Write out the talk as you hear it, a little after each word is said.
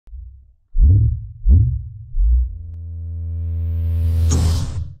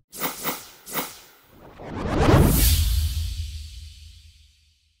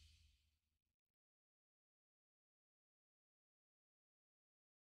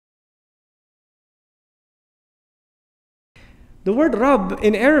The word Rabb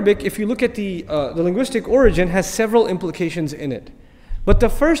in Arabic, if you look at the linguistic origin, has several implications in it. But the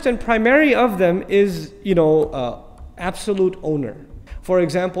first and primary of them is, absolute owner. For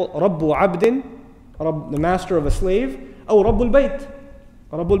example, Rabbu Abdin, the master of a slave, or Rabbul Bayt.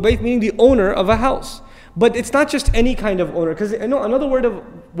 Rabbul Bayt meaning the owner of a house. But it's not just any kind of owner, because another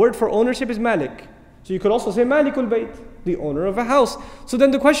word for ownership is Malik. So you could also say Malikul Bayt, the owner of a house. So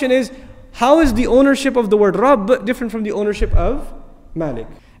then the question is, how is the ownership of the word Rabb different from the ownership of Malik?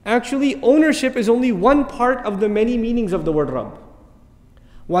 Actually, ownership is only one part of the many meanings of the word Rabb.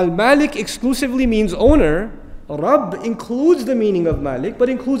 While Malik exclusively means owner, Rabb includes the meaning of Malik, but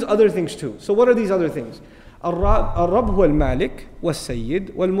includes other things too. So what are these other things? الرب هو المالك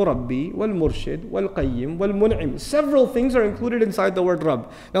والسيد والمربي والمرشد والقيم والمنعم. Several things are included inside the word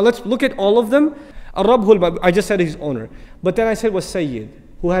Rabb. Now let's look at all of them. الرب هو I just said he's owner. But then I said was Sayyid,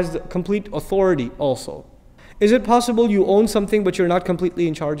 who has the complete authority also. Is it possible you own something but you're not completely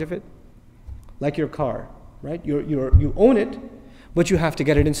in charge of it? Like your car, right? You own it, but you have to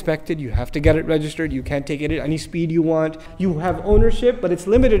get it inspected, you have to get it registered, you can't take it at any speed you want. You have ownership, but it's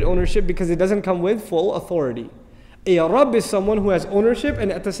limited ownership because it doesn't come with full authority. A Rabb is someone who has ownership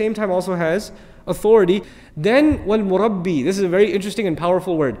and at the same time also has authority. Then, wal murabbi, this is a very interesting and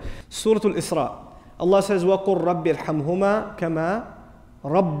powerful word. Surah Al-Isra. Allah says, وَقُلْ رَبِّ ارْحَمْهُمَا كَمَا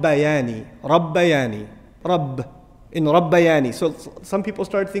رَبَّيَانِي. Rabbayani. Rabb. In Rabbayani. So some people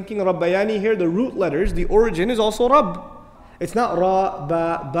start thinking Rabbayani here, the root letters, the origin is also Rabb. It's not Ra,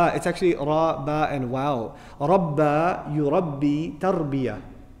 Ba, Ba. It's actually Ra, Ba, and Wow. Rabba, yurabbi, tarbiyah.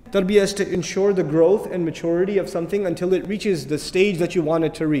 Tarbiyah is to ensure the growth and maturity of something until it reaches the stage that you want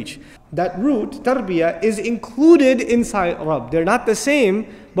it to reach. That root, tarbiyah, is included inside Rabb. They're not the same,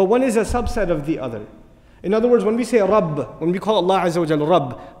 but one is a subset of the other. In other words, when we say Rabb, when we call Allah Azza wa Jalla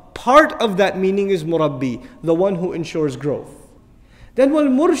Rabb, part of that meaning is Murabbi, the one who ensures growth. Then wal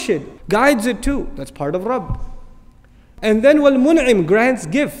Murshid guides it too. That's part of Rabb. And then wal Mun'im grants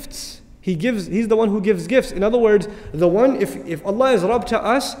gifts. He's the one who gives gifts. In other words, the one, if Allah is Rabb to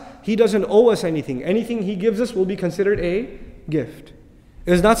us, He doesn't owe us anything. Anything He gives us will be considered a gift.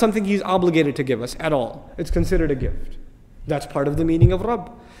 It is not something He's obligated to give us at all. It's considered a gift. That's part of the meaning of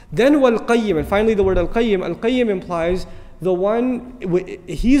Rabb. Then wal Qayyim, and finally the word Al-Qayyim. Al-Qayyim implies the one,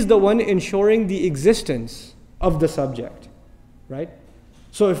 He's the one ensuring the existence of the subject, right?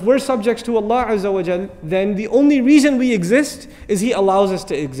 So if we're subjects to Allah Azza wa Jal, then the only reason we exist is He allows us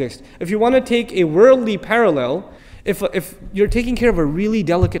to exist. If you want to take a worldly parallel, if you're taking care of a really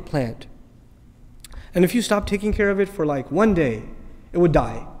delicate plant, and if you stop taking care of it for like one day, it would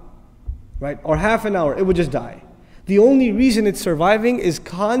die, right? Or half an hour, it would just die. The only reason it's surviving is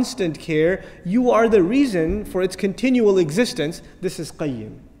constant care. You are the reason for its continual existence. This is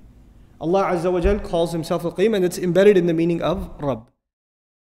Qayyim. Allah Azza wa Jal calls Himself Al-Qayyim, and it's embedded in the meaning of Rabb.